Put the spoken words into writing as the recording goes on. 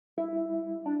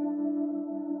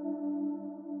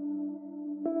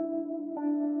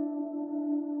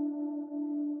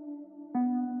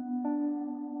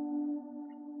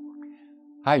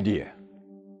Hi dear,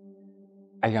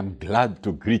 I am glad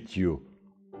to greet you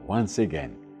once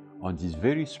again on this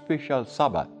very special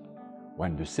Sabbath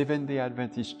when the Seventh-day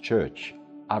Adventist Church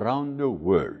around the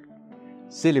world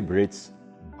celebrates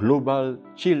Global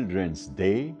Children's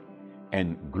Day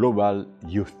and Global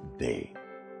Youth Day.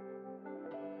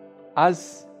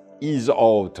 As is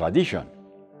our tradition,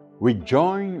 we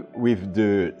join with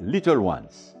the little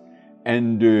ones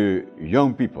and the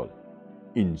young people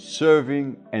in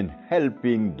serving and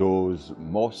helping those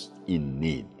most in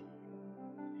need.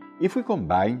 If we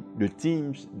combine the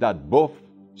themes that both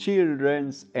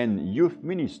children's and youth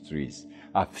ministries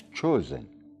have chosen,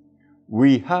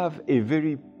 we have a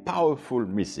very powerful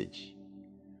message: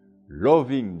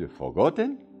 loving the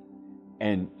forgotten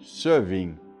and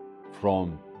serving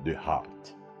from the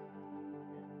heart.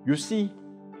 You see,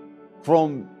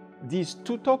 from these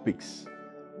two topics,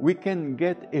 we can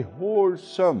get a whole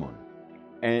sermon,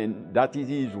 and that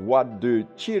is what the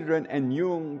children and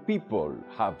young people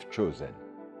have chosen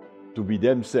to be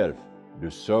themselves the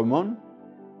sermon,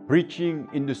 preaching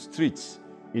in the streets,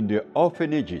 in the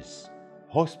orphanages,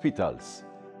 hospitals,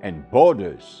 and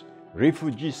borders,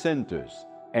 refugee centers,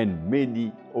 and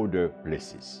many other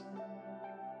places.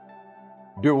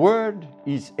 The world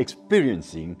is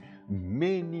experiencing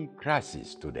many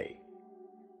crises today.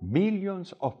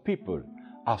 Millions of people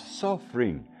are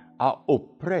suffering, are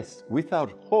oppressed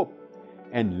without hope,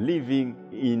 and living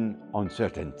in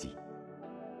uncertainty.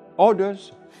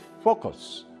 Others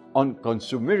focus on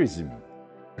consumerism,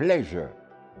 pleasure,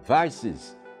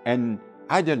 vices, and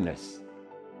idleness,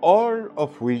 all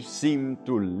of which seem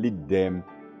to lead them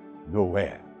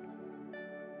nowhere.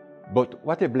 But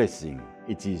what a blessing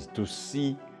it is to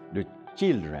see the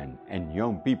children and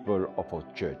young people of our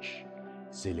church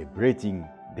celebrating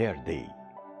their day,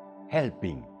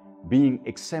 helping, being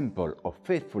example of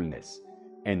faithfulness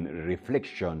and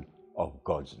reflection of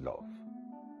God's love.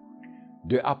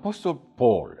 The Apostle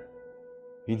Paul,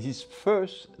 in his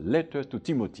first letter to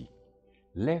Timothy,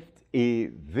 left a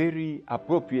very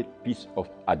appropriate piece of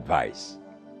advice.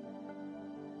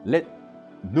 Let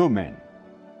no man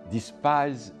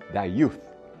despise thy youth,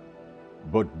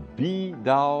 but be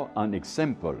thou an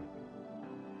example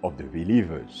of the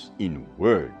believers in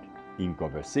word, in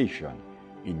conversation,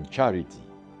 in charity,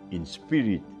 in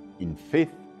spirit, in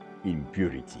faith, in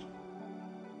purity.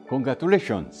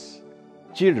 Congratulations,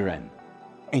 children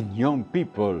and young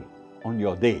people, on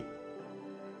your day.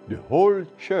 The whole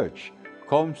church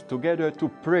comes together to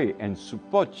pray and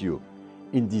support you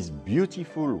in this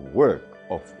beautiful work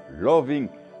of loving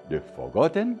the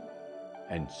forgotten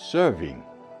and serving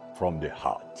from the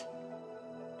heart.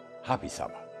 Happy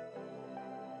Sabbath.